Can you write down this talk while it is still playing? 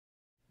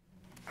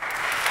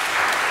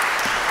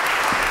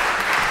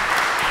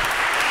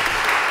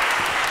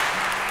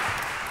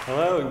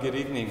Hello and good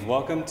evening.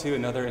 Welcome to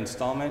another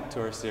installment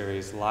to our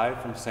series,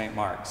 Live from St.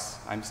 Mark's.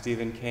 I'm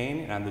Stephen Kane,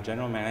 and I'm the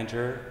General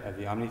Manager of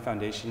the Omni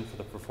Foundation for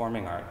the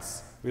Performing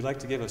Arts. We'd like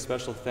to give a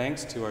special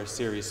thanks to our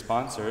series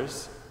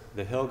sponsors,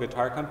 the Hill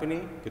Guitar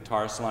Company,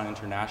 Guitar Salon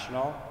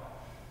International,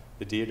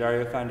 the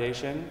Diodario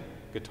Foundation,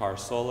 Guitar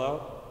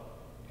Solo,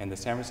 and the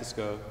San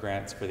Francisco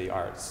Grants for the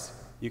Arts.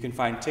 You can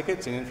find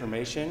tickets and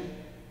information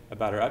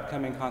about our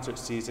upcoming concert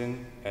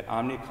season at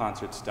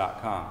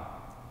omniconcerts.com.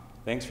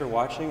 Thanks for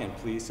watching, and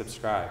please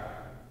subscribe.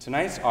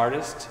 Tonight's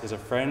artist is a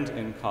friend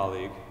and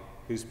colleague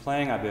whose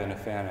playing I've been a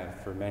fan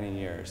of for many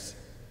years.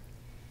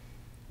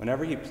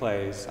 Whenever he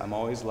plays, I'm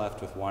always left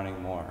with wanting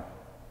more.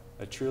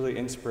 A truly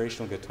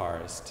inspirational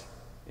guitarist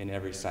in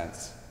every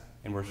sense.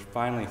 And we're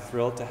finally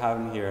thrilled to have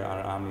him here on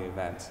an Omni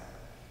event.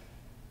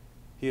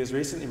 He has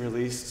recently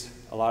released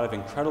a lot of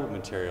incredible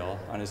material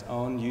on his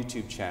own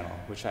YouTube channel,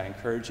 which I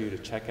encourage you to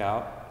check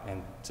out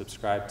and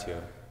subscribe to.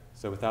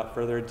 So without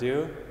further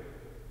ado,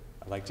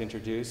 I'd like to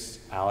introduce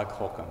Alec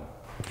Holcomb.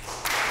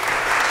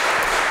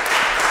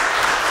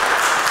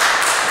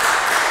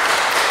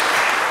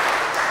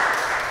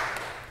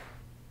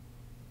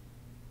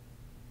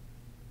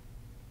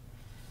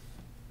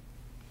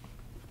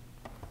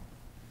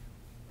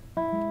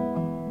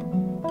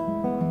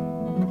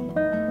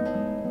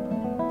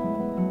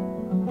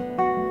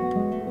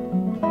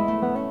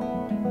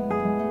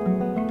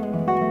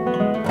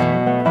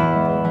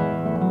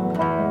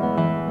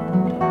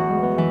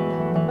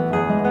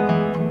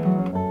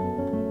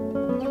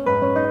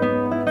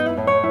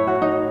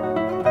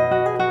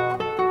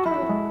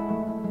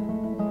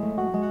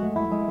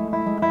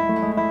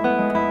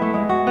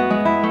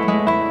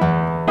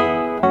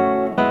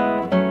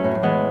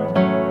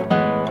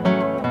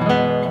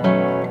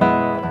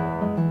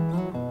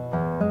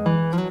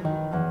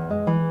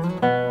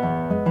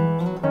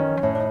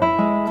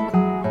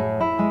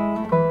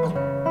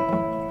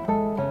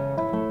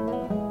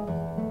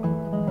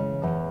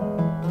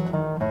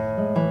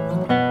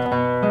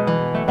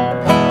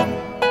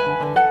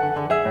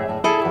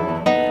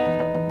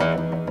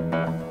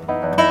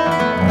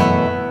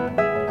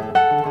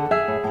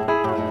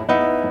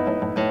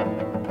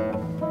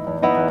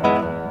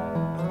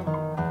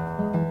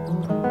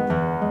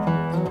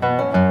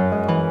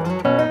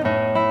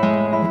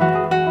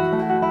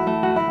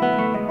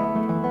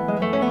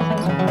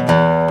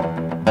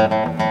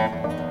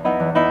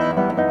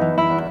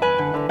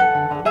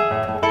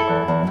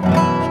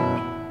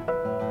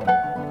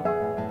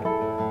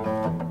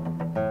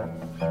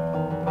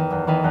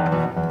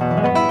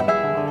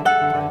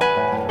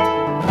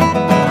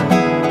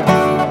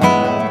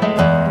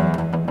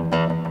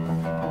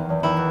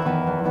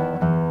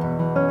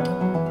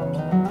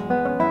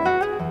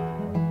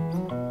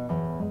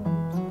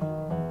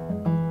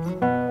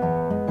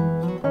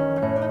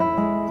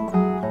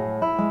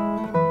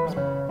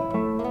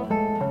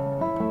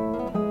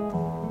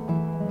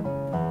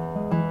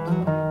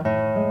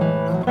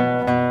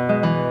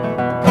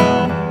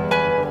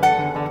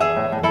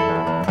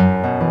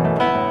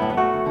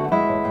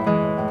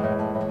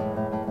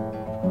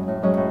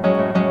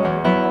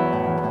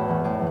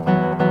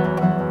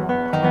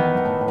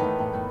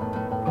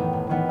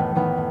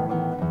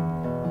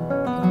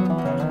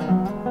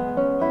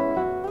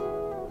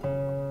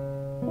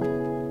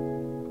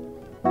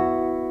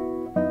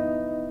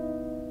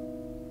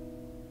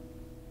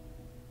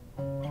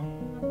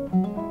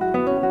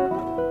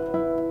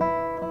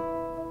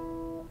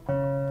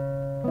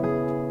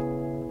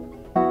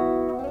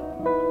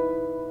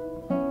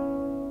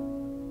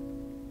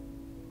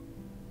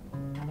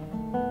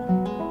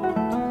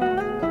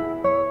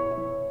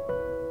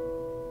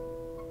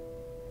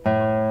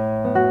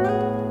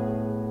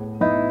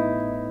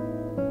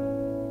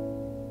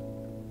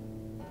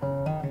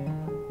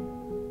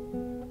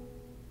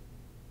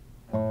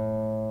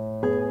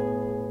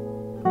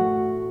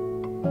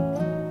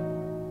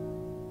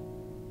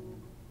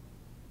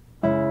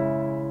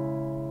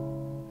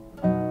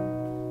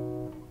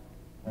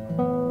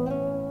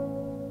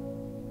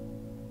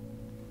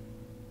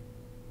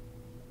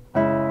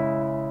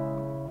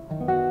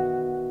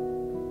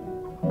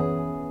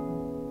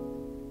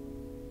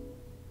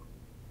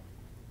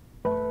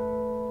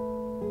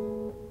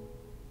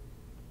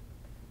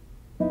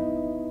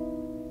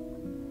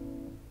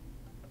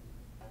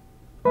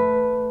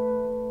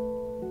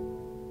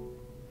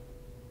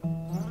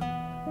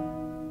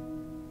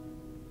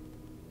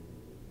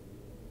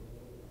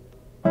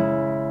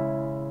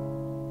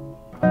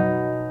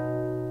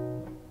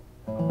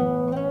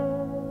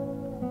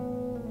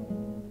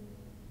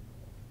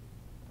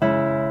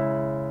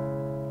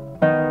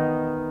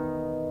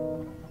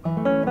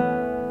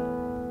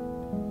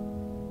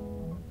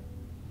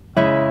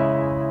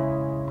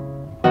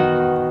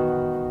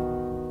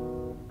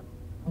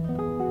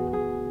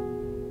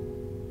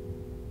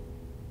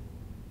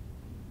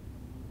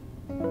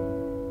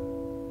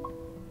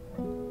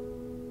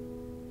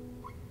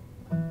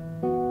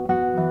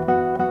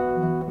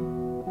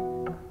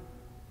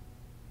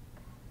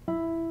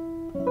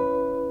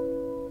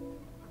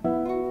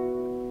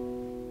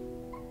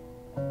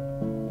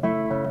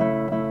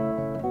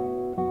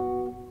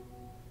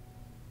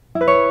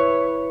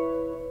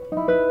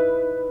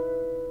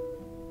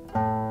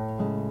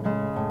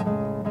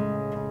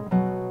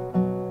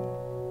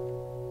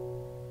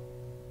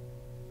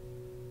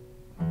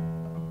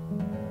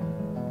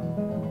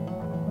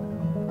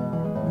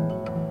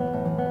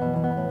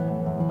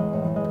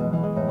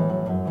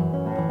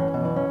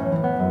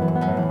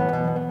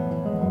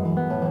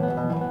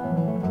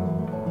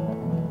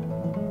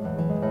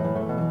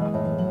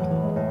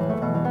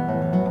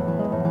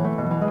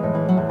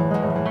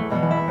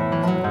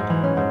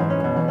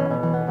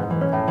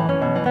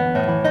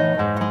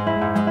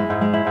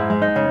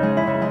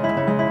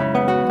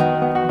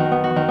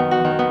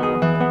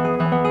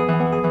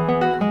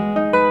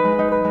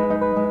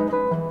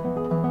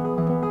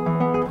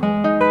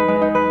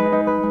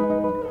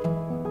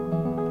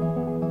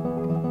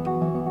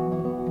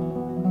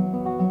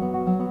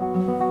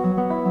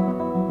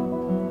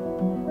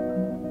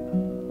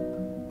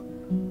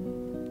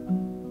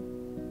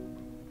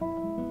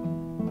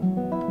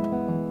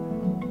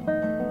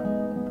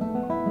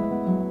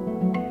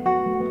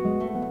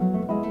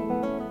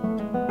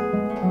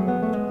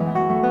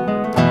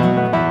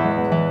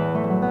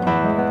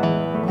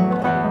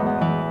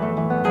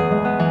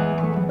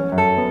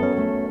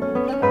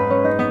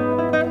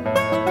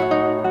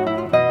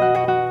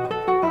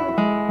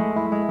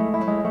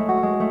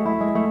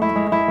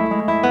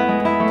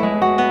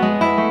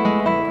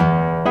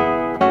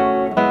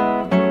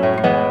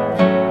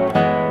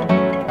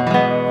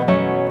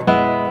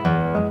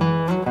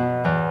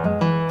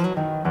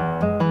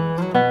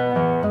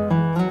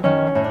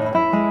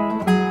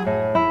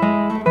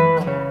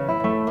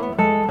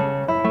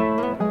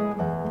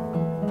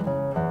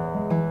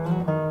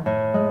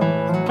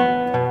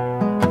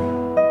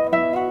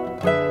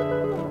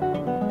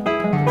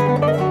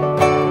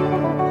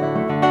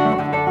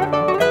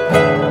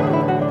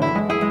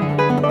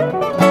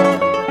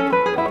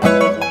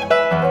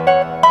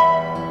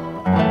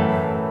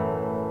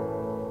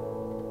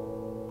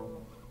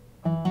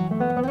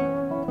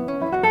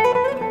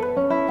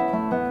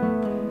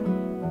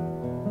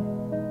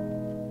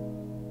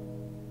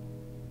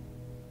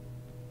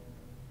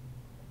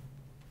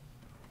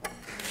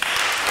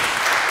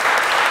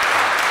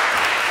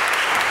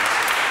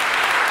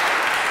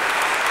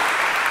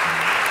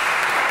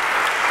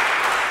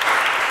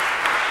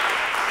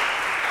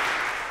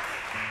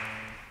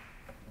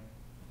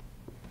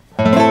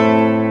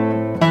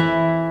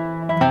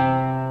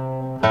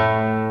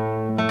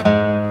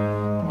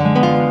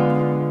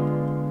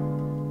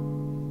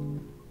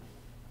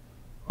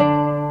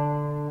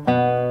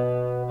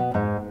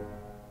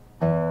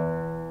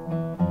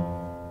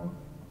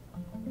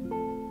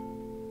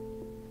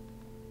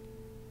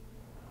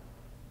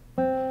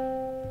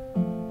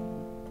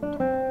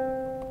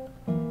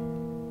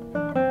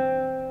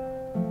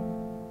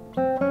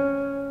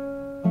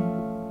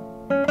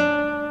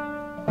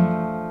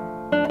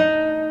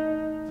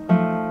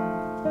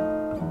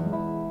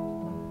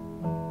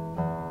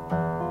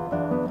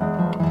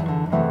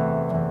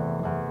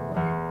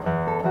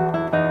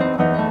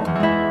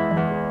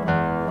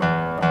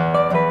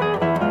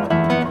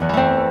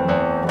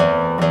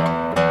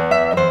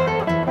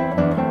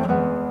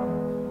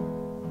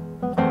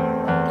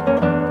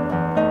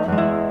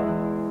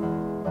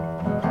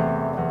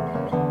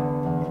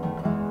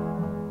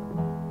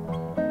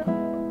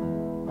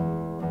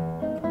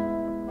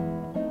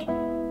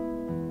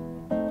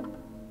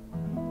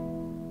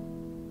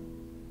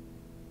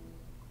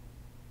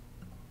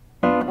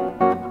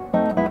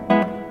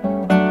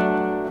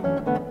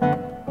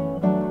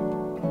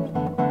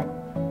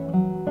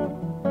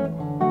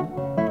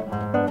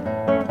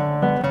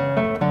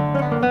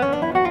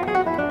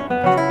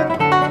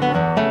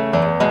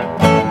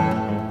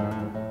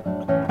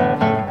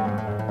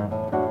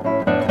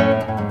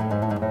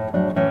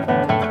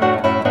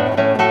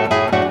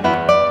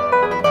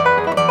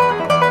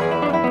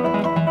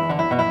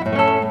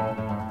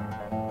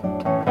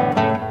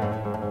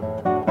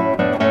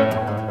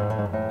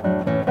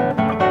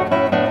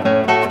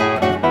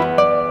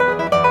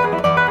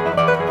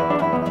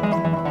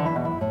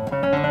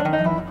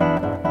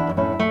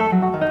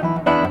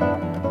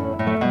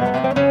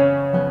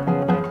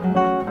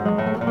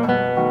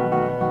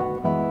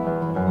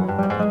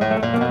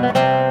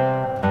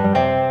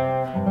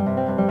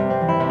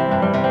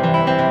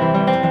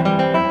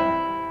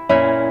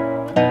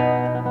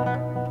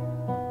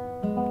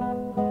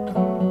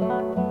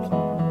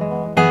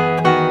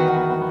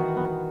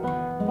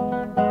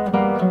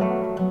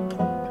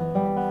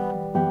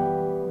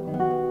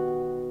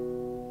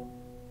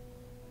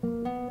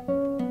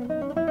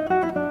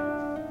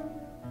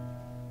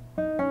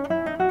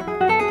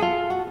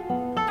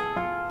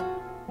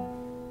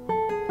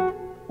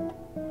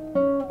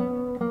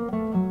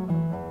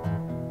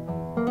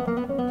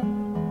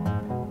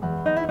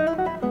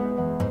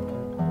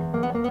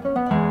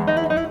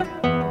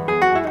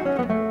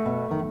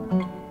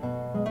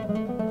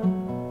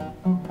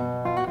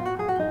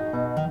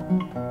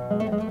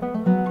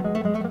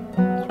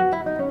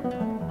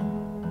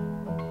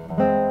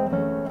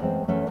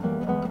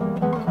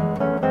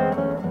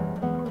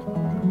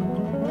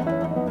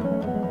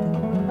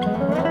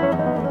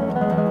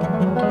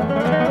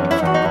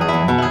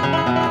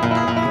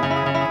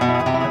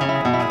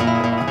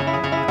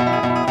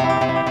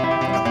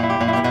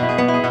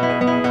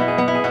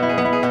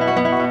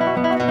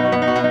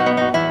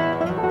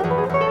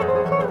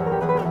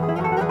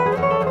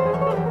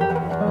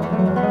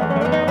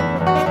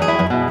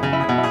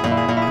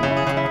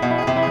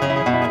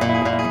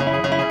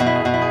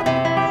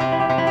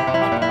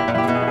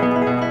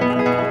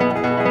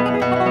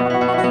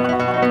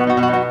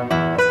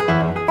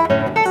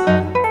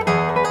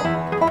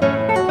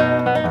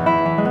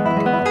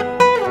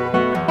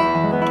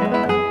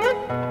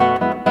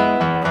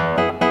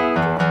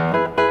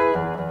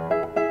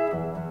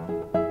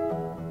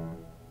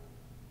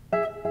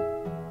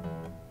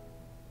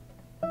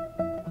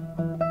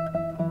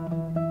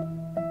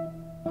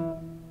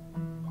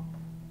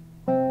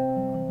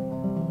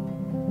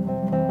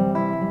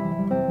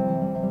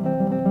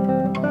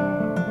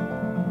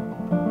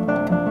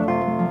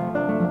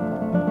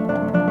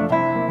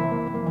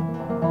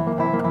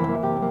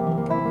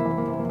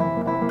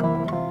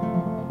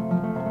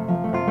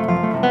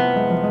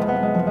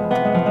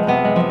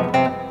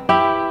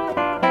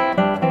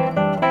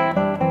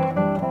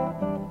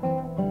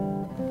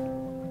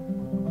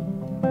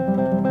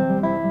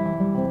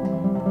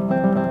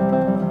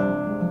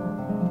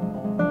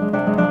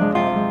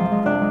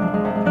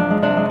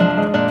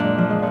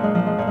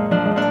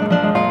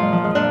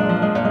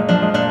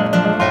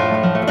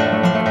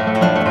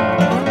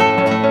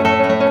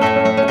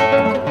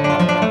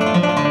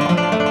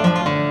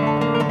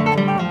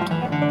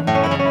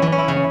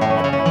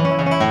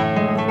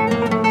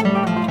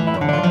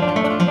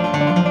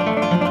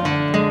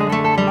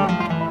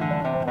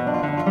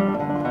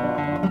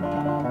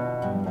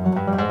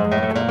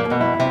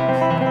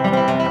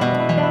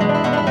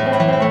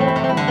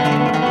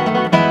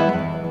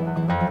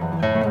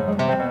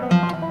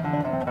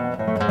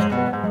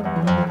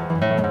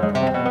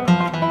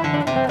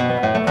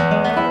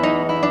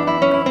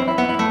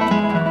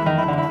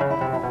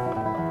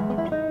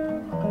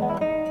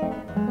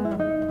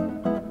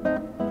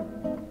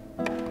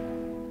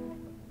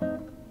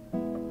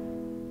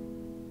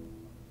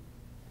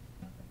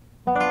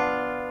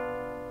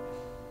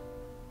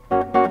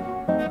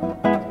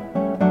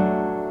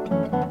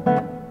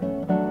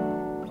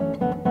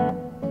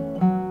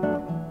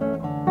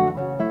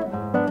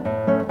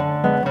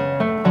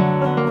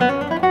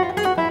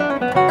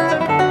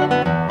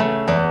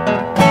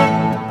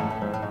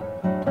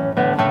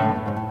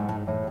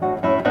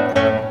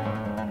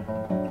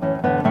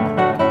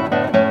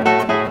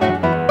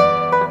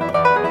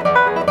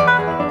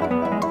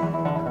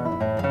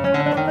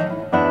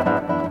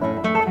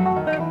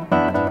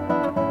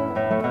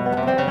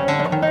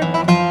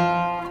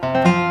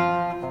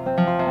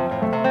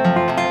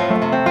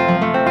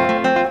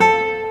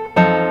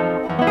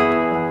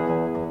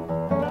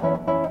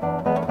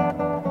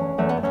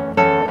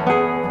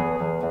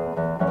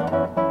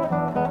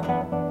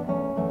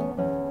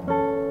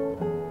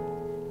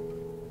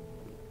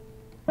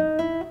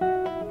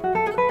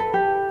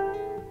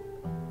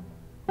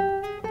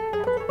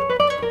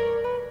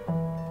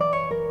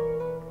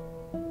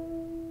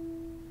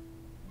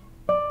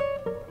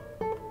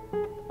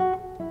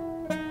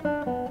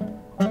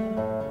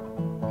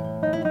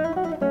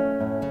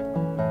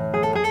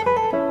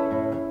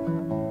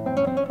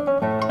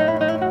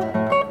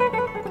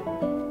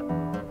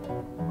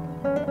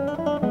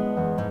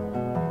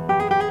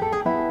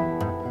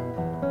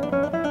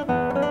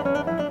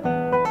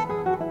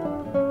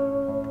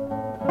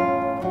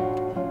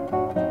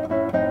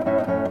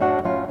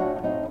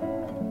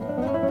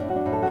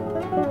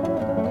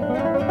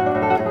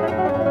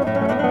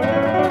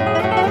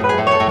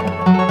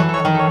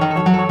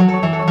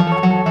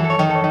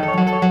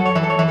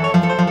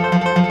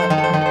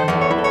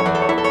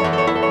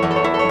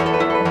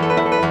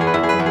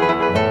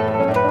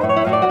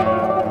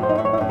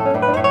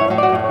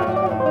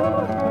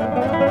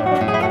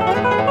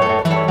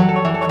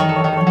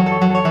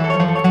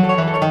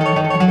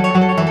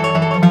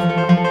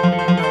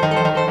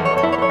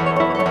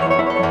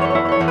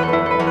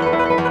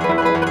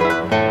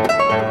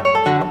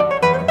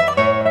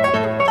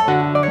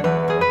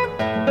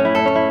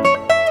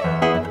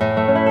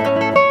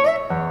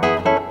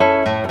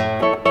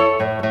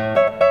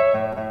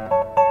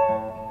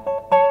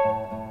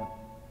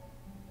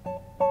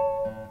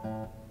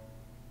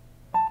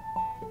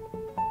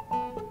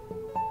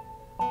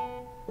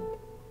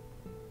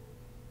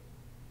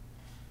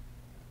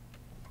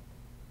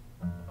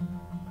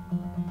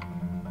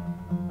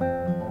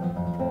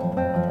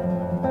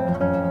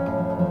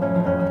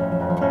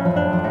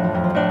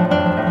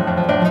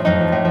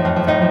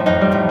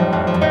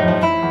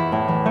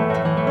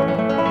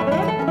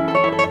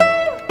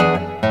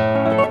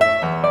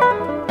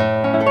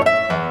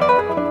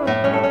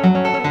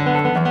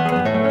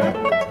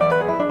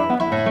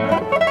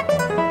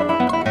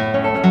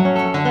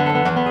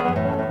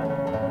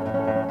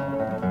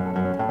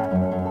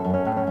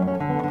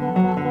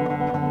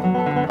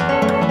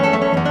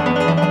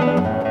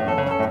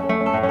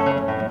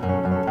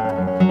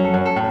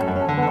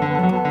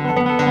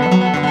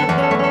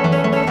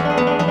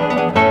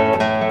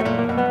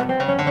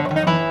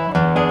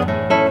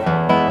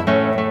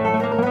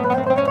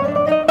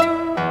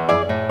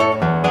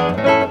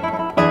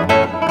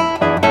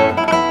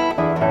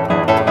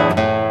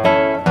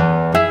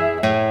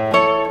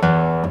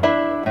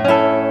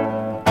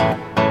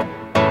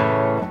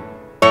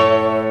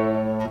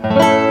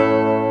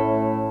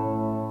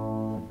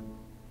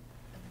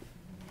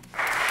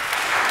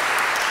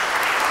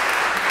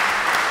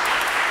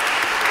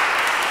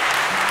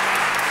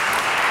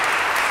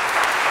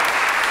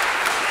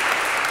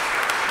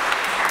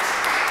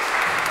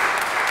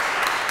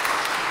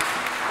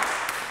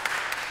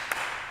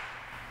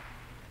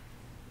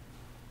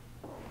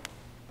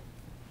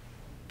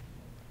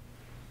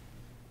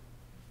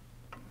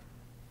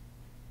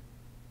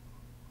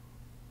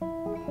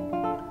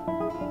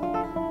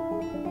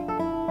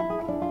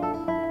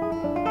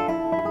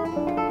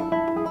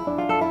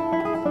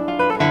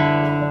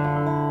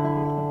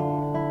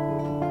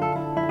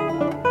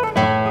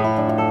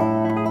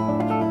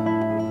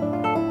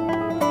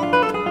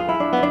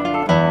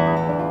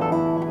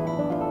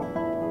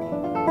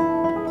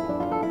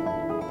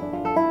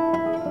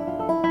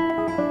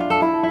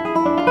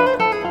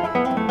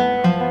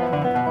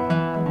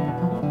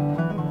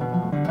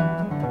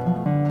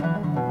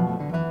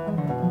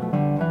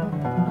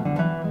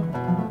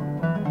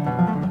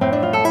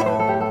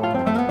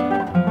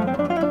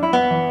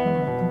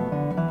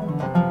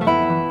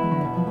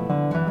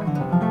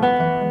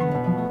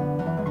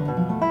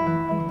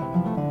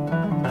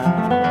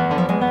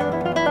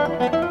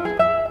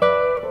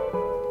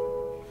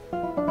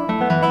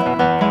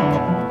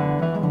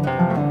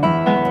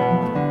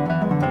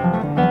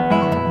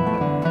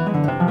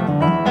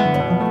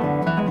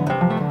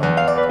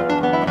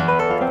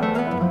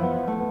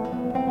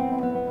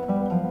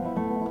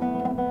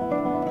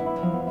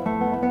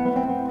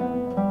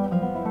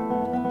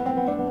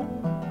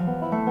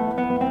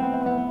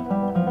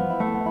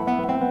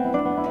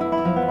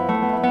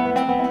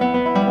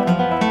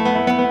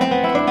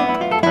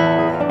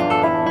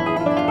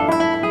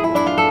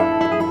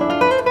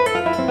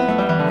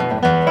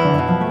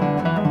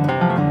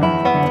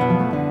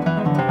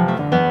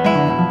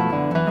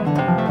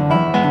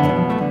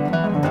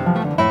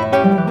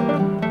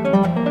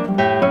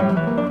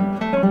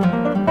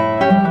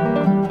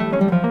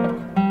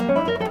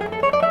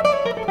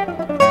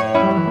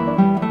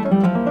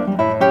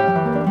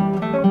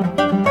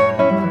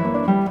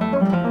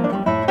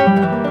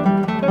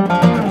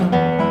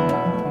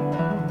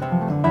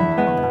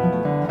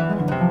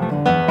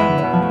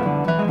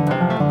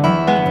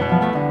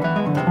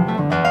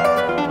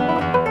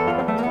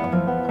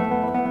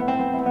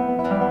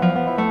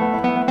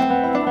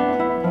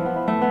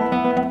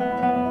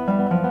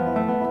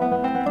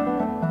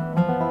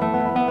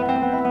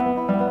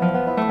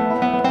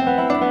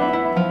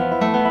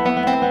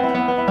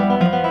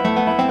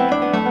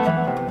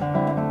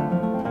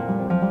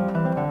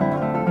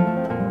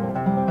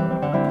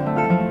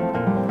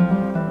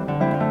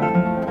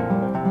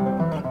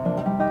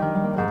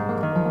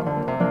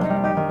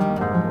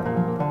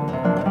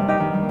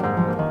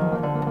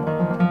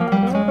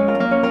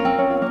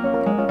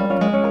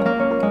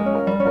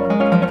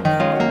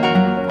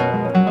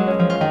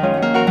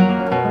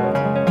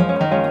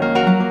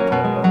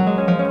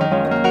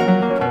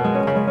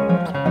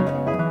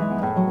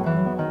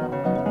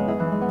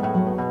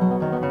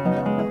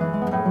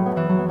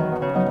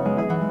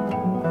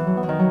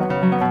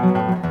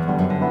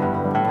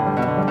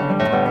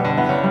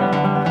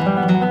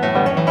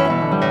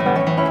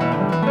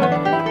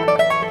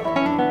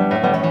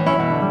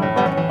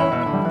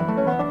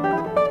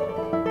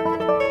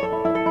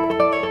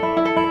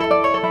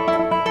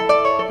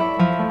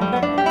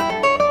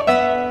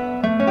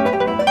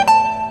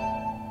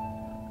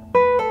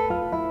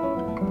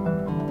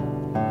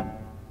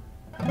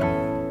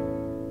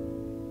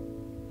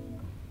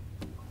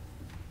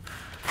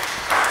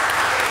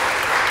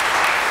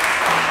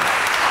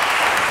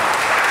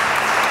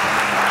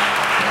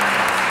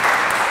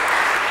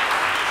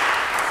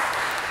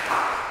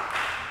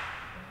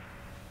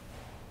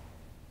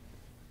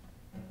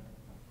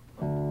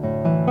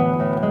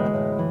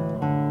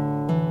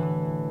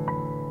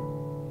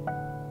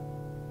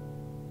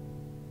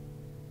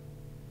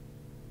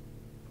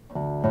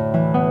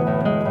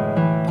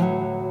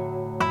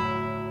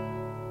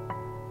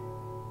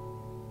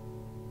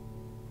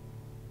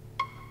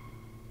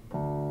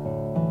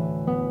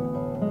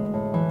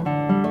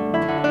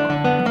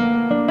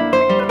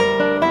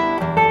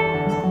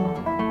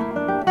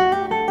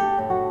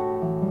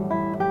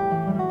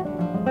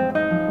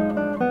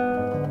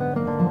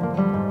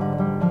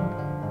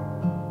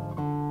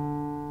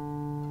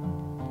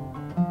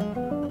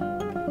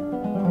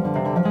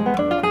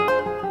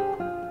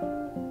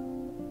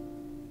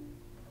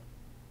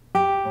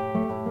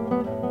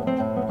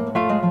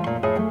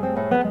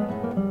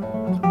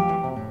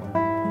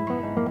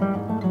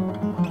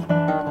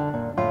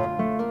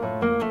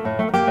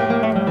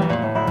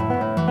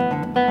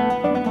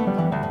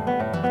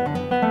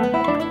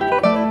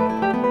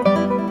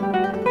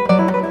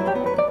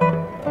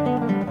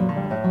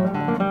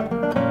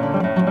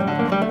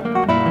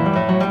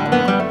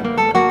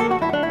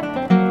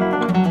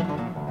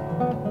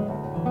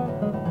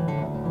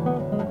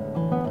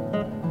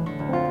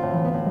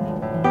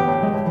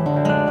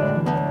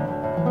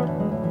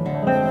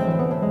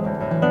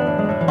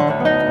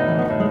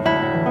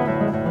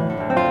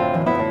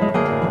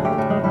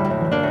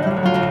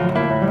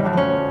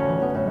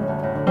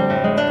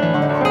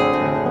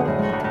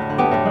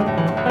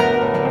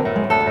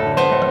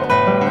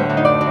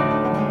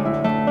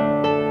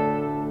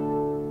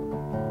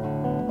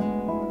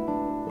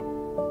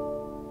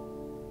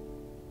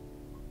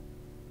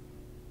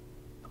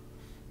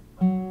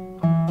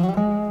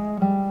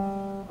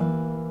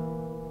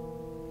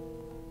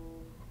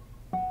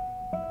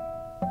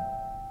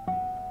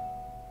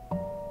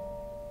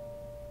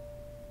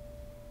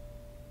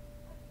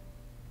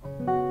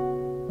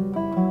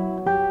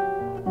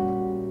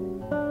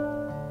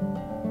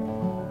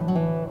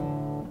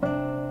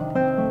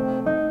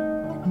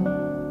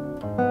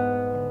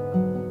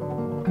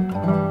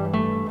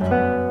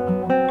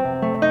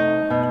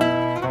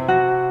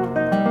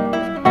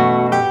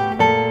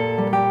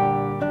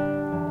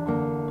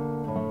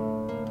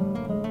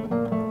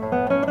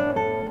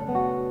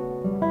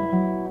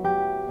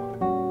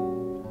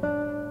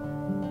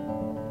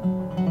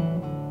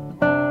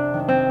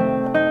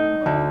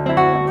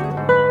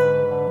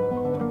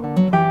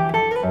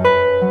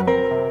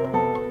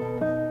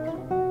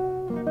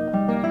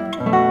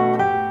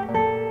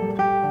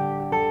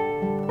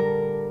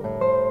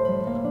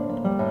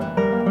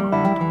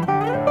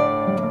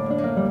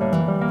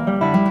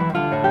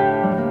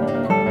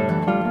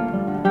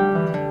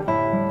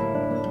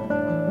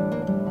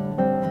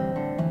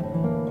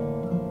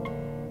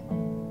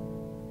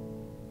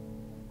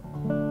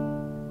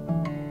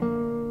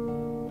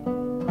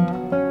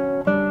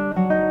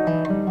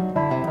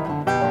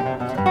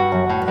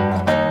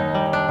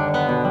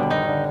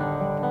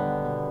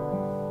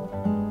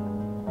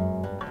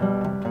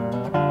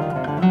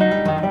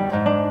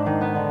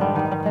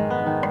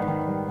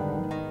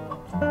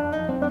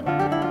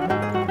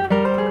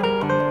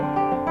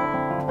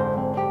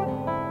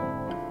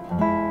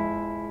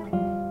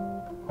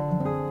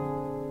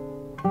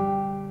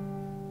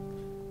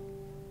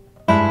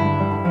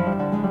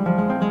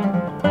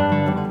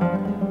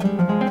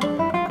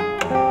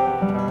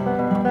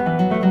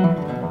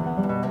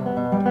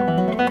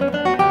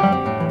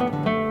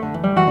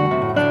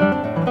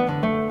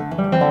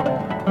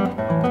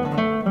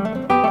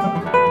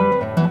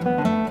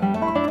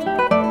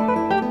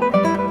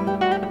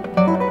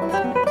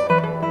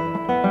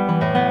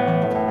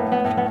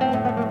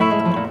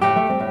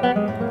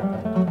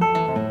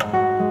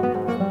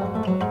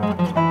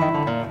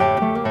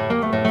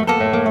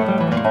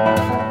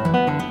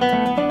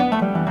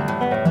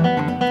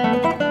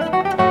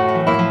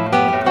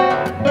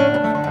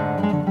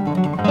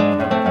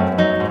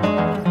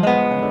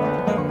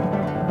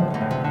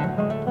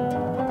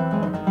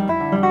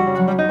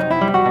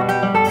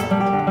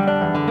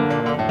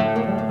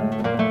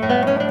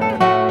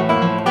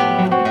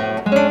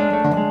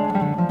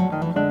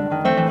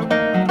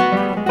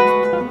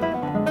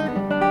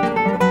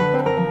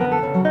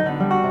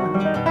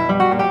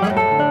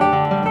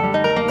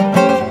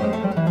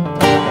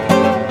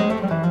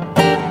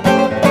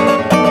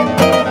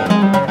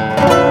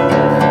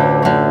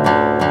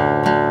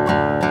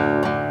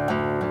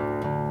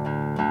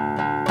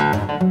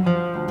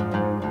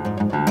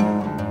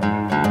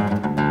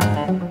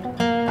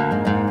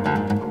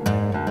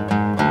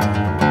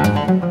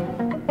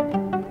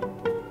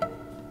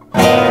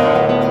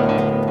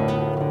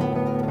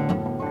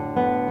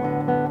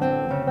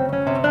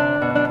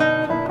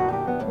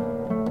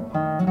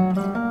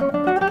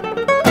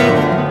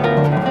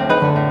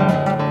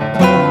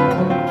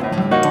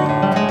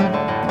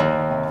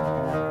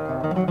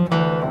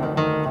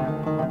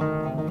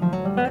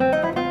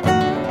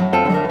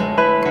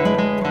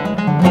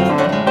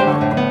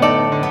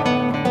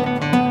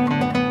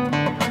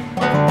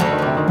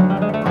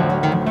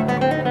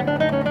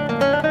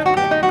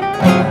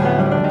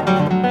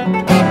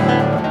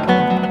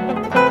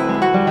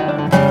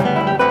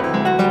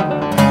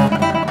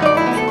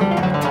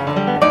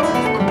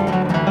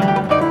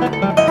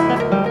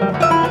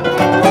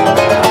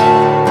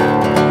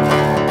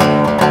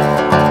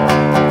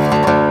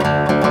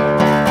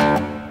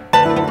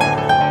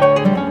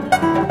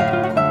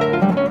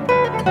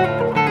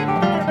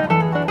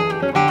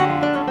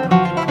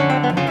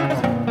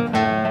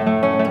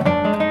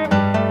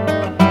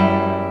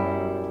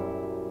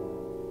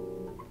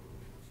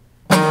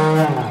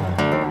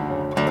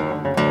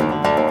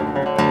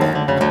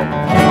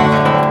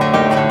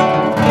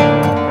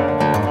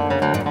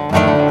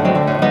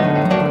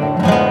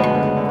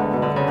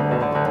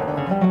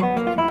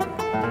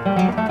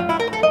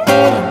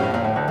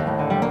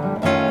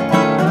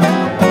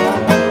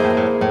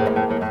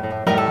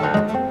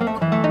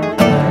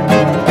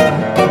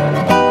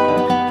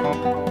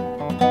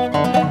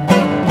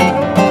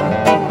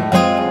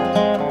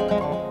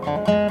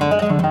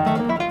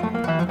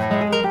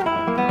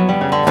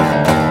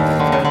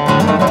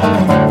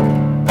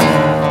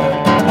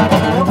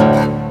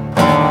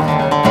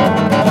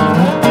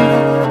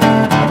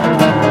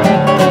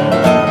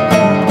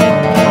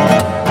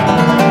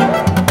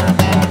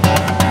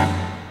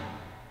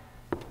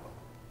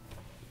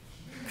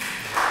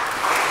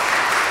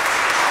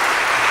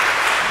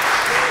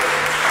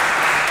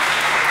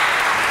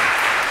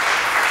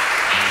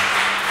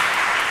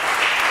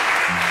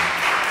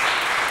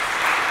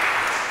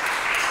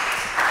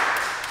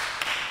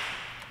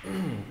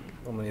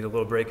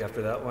 break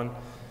after that one.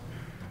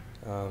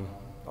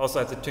 Also,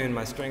 I have to tune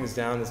my strings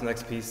down. This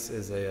next piece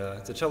is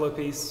it's a cello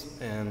piece,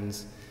 and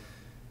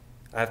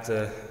I have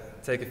to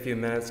take a few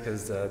minutes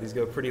because these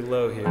go pretty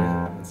low here.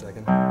 1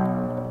 second.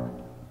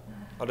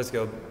 I'll just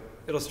go,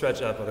 it'll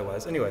stretch up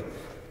otherwise. Anyway,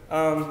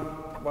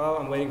 while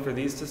I'm waiting for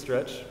these to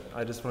stretch,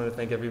 I just wanted to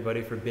thank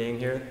everybody for being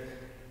here.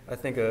 I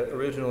think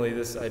originally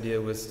this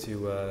idea was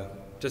to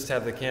just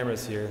have the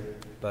cameras here,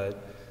 but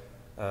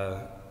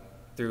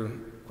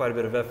through quite a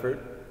bit of effort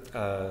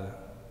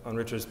on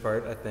Richard's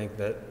part, I think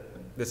that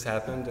this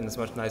happened, and it's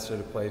much nicer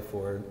to play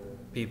for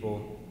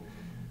people,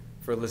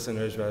 for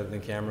listeners rather than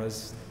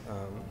cameras.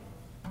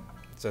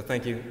 So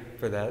thank you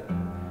for that.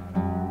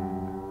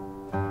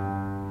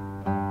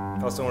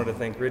 I also wanted to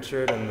thank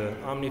Richard and the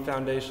Omni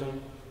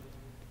Foundation,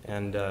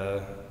 and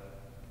of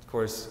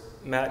course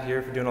Matt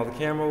here for doing all the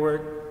camera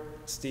work,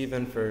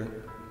 Stephen for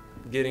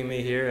getting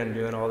me here and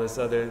doing all this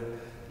other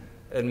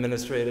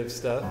administrative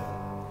stuff,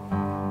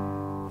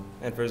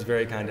 and for his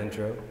very kind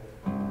intro.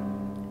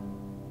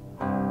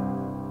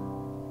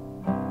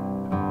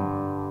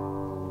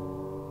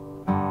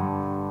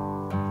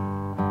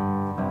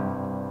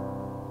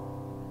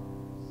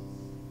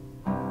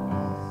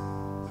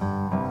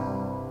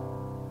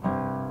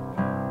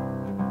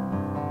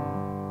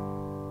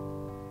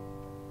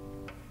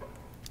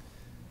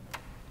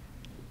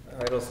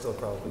 It'll still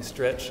probably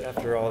stretch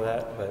after all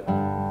that, but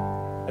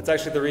that's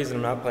actually the reason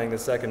I'm not playing the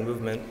second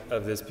movement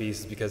of this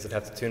piece, is because I'd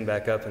have to tune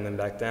back up and then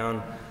back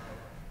down.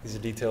 These are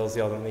details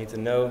y'all don't need to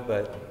know,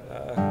 but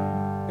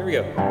here we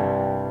go.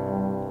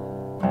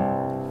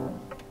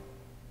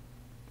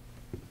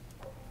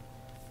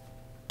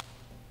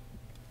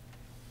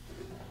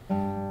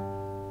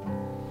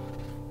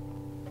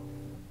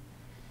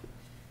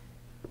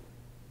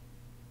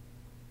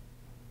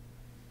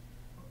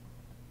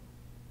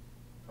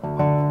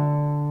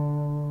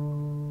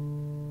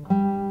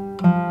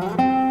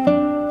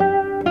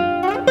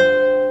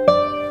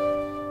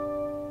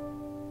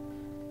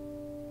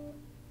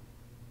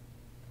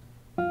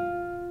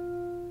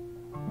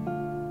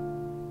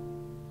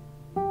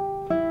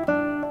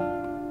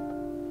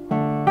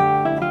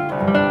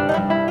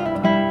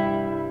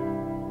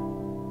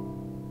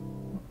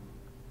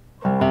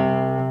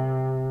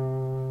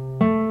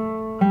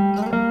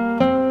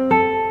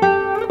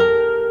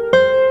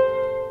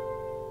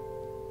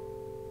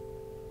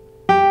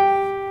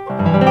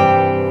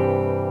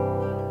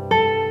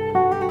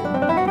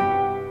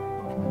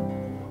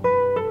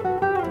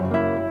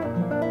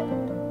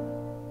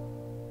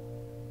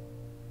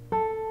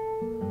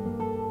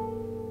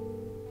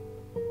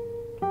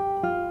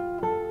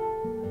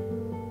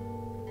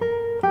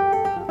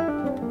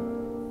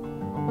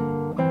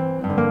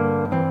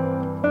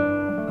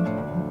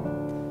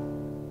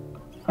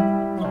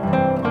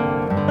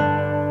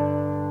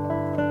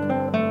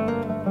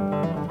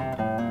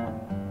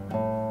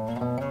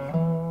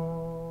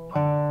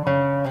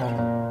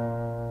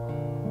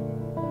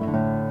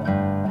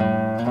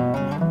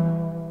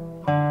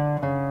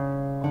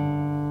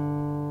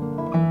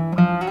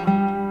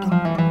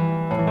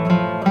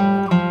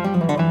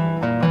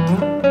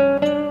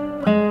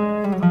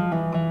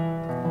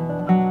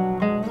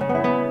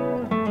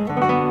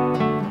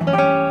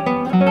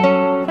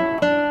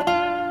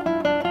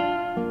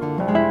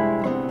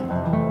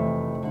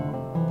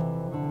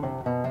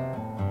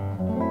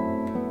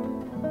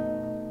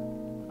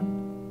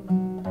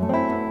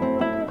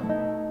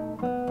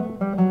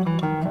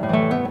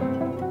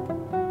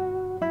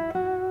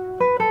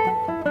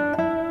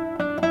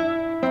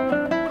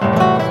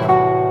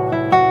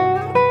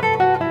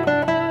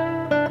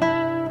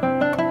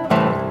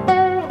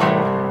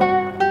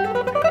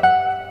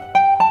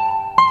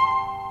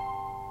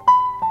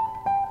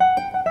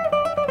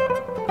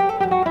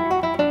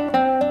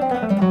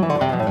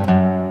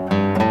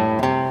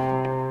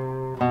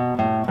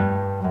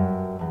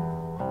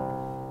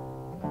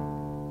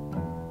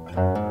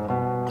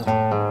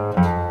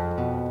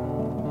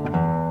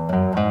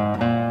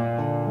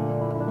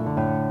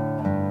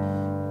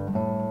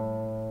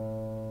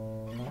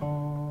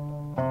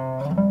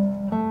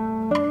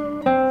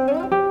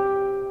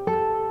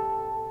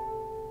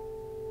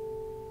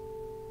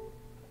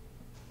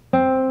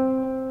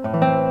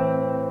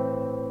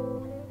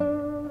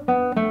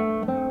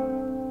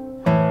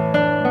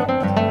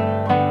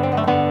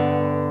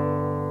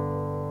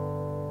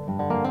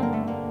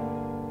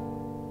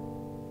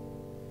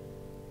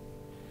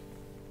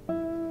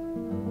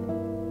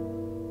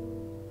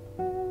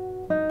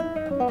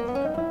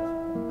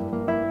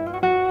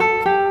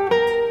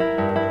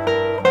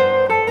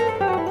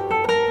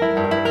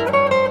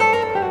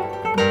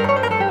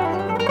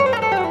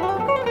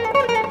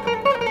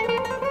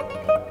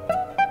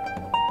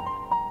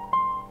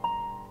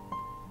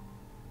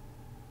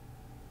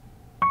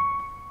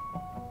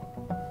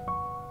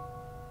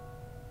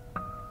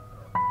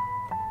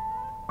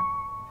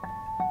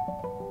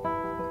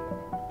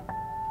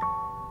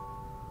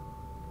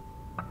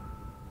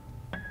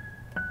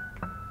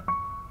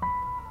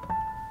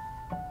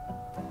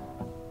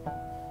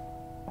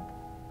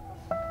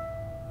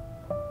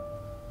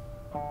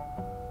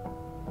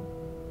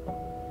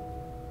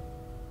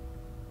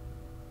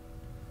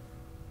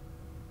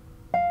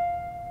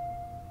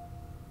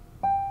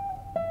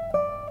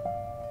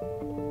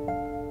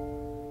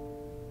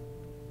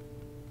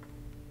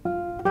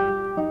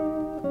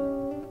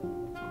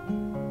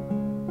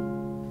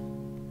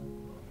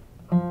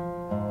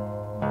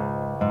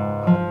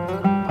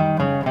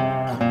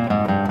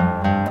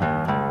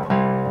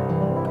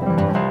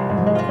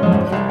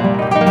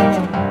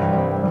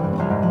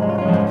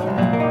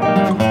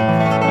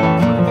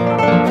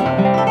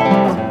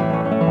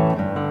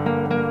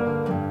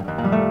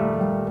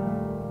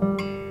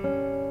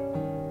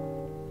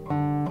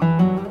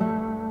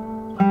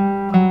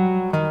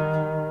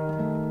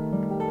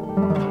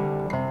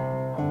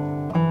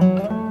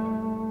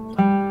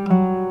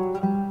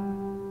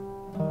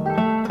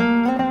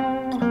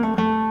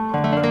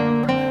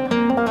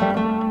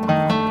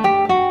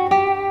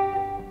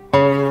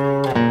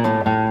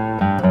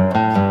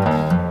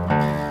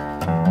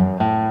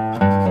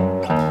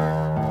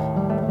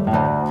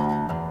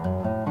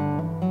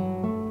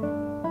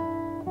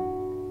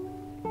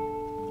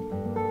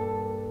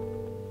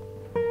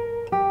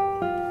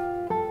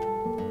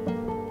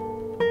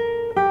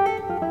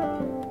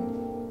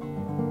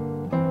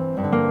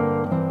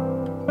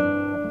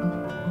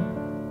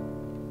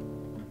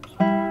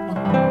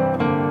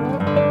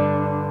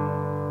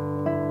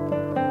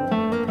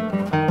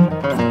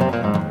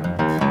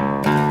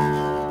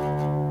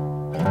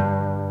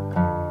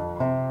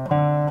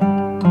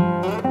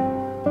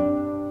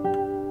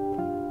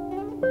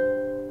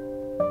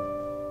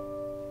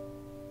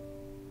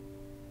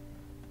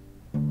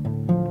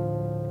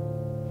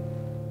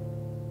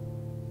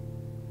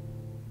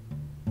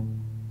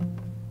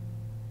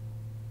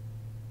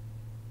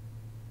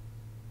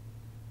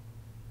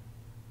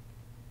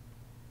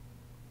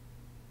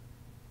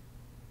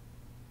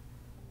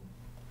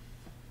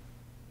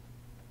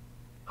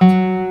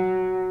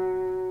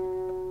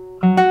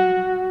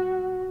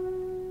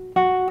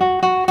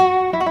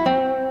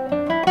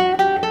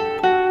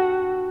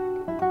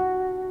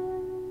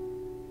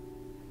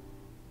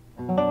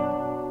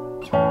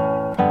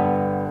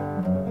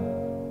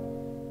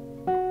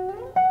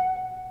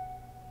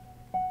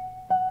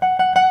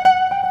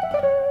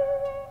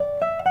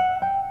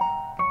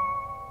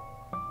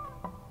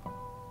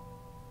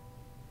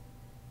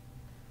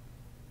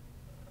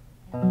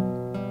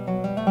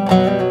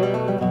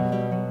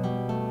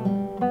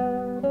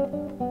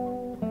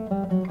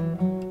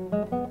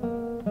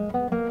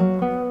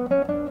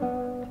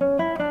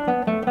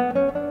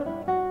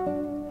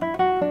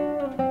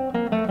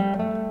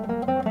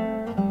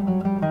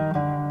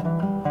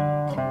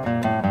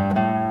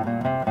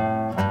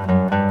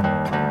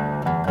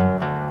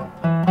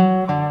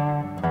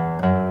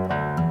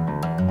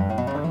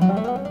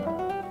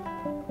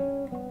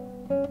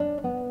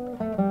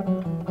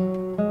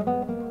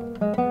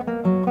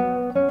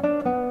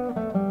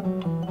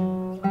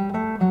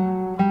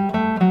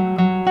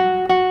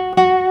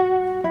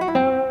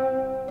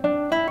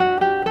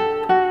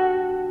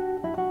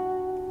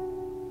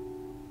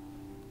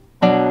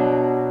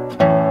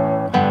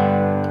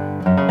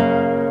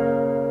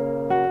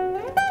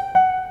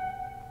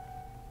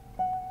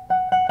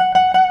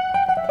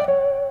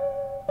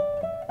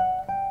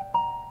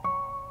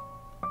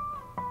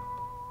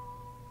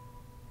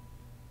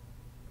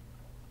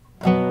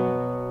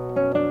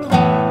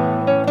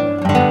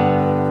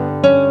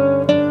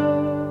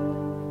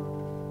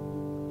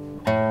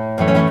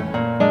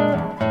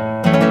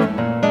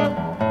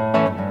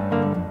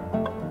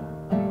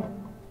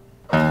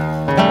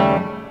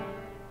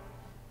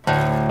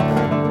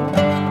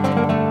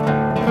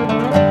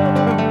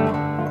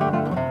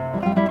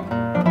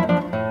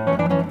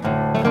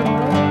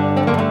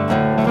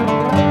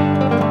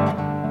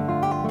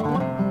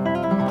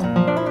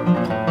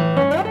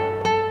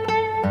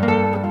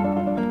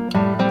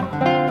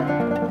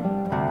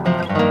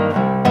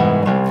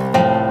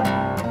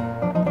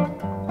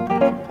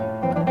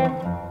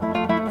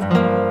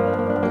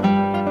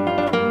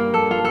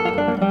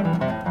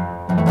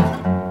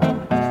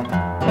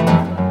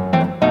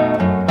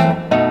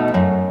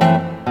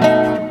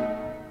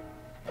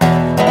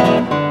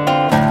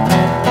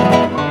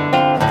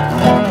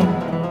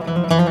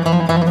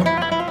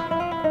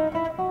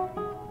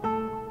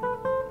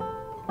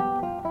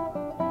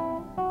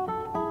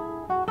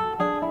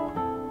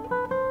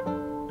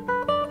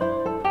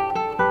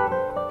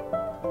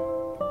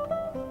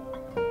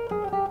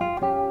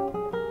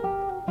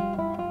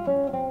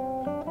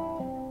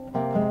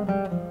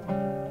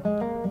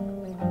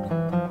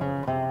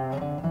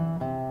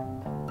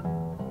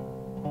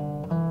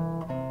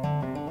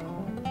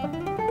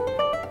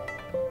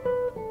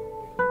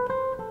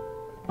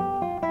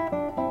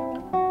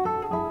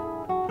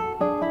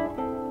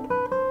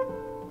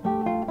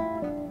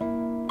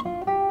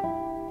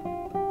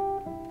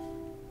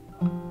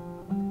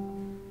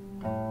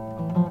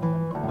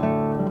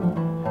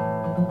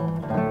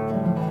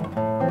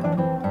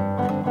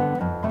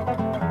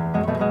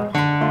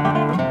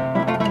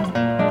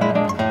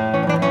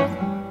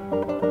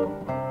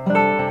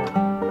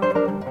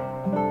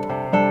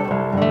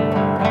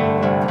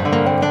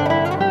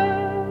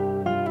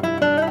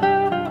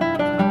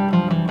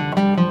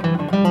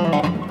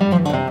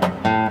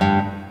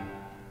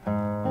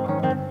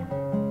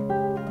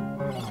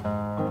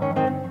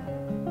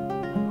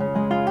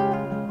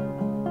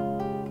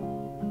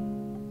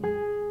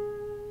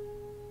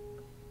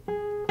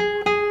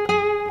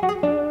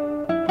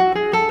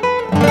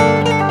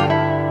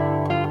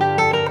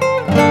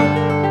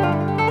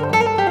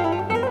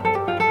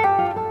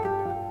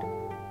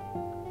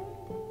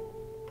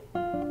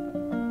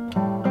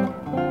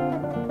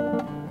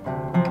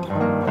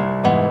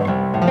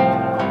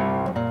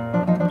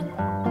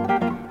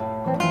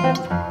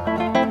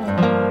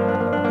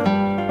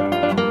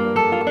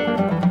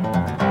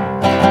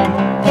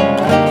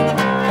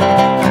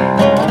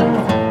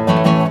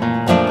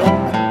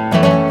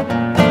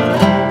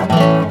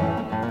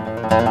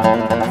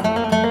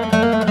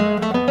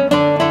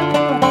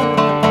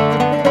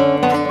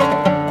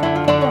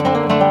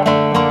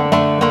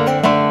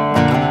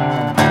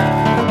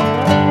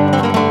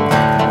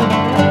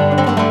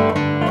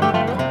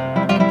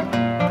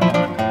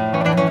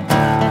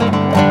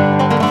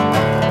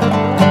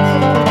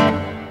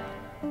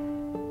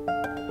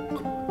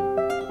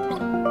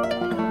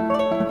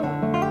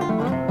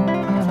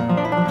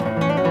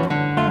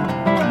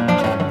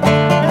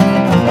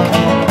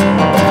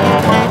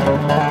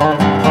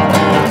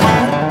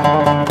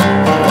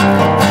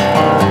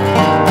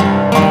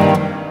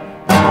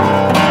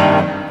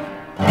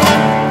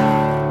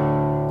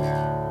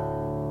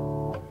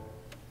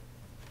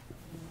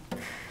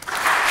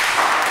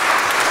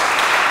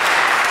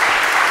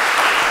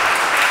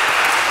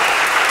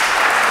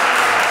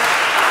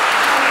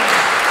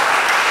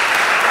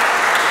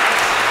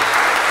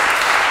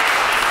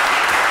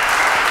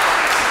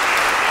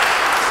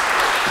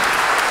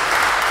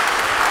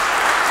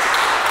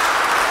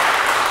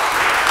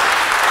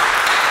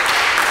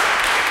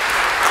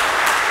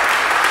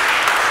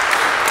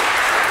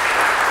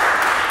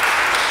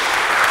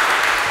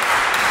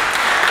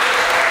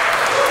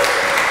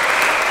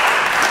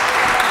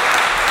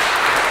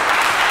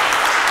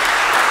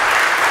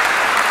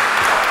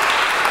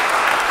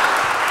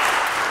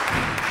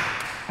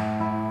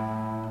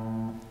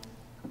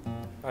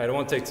 right, it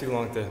won't take too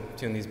long to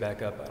tune these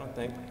back up, I don't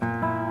think.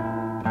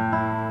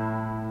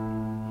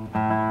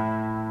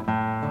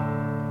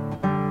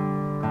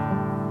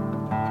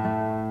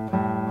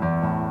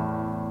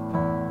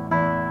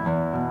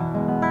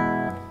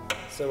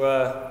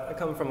 So I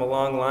come from a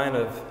long line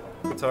of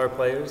guitar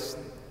players.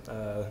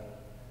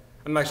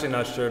 I'm actually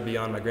not sure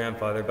beyond my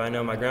grandfather, but I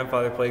know my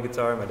grandfather played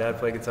guitar, my dad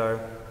played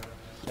guitar,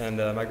 and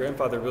my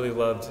grandfather really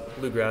loved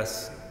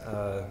bluegrass,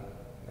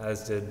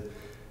 as did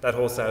that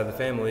whole side of the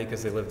family,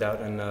 because they lived out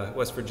in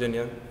West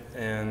Virginia,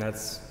 and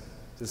that's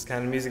this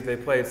kind of music they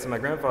played. So my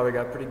grandfather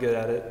got pretty good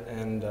at it,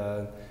 and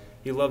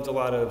he loved a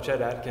lot of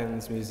Chet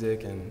Atkins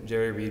music and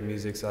Jerry Reed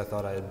music, so I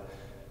thought I'd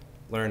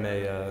learn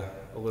a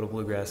little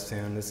bluegrass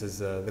tune. This is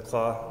The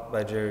Claw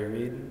by Jerry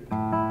Reed.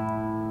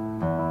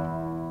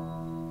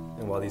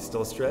 And while these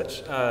still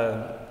stretch,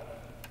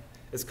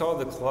 it's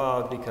called The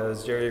Claw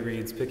because Jerry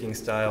Reed's picking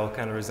style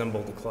kind of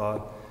resembled the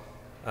claw,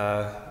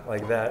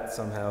 like that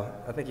somehow.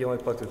 I think he only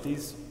plucked with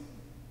these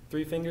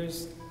 3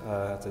 fingers.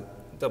 I have to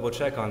double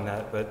check on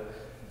that, but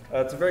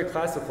it's a very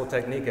classical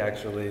technique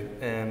actually,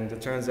 and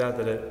it turns out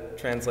that it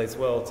translates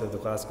well to the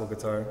classical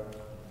guitar.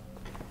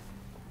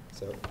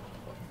 So,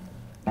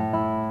 all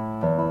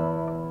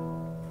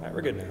right,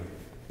 we're good now.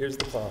 Here's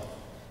The Claw.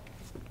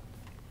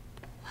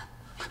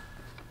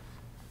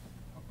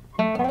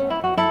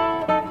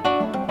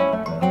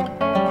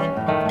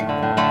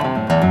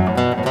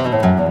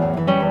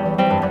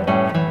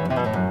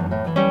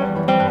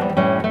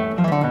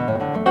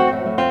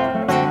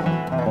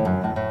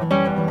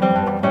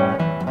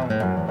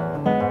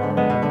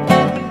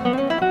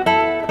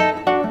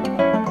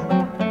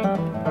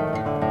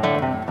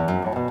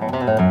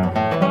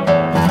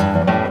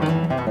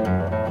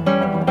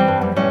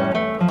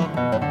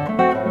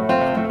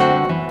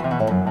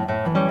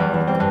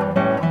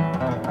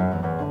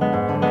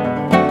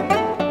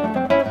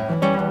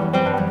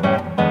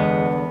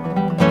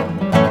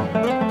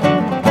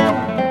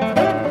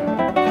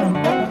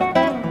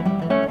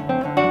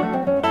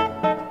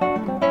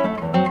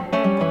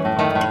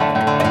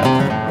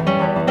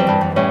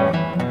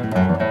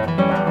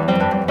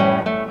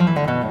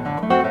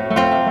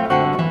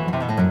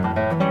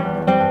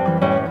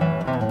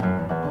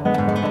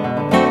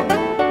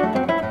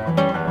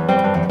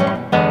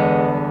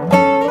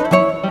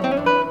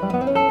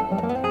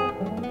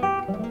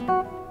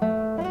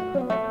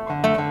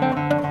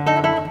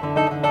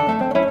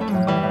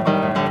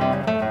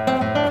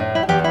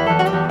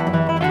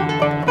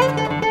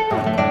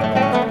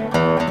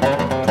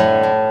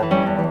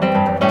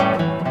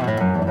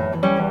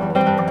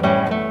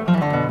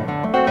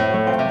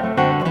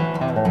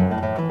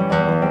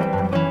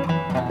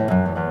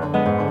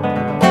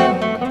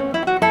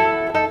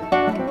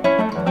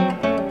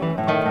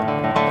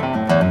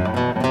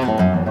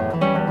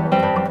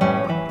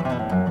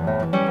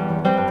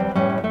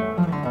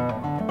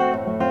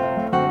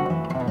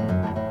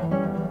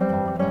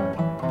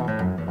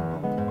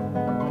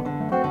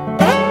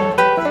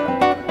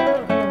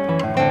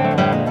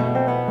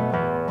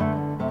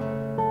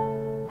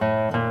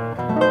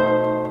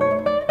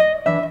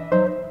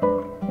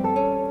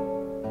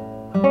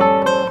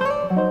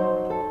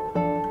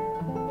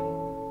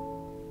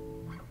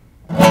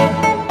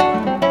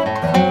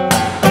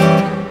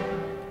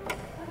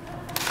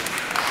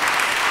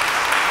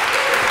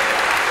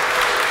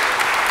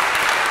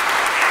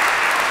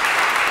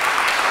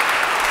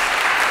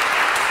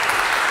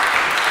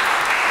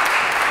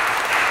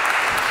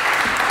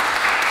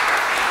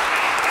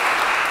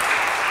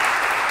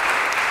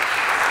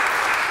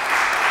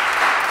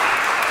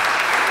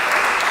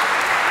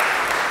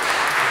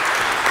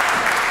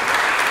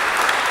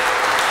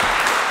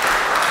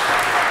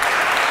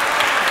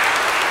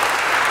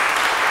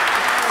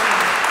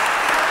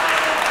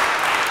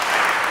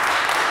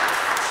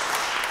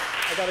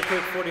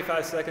 Quick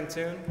 45-second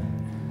tune,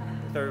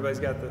 if everybody's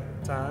got the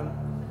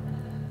time.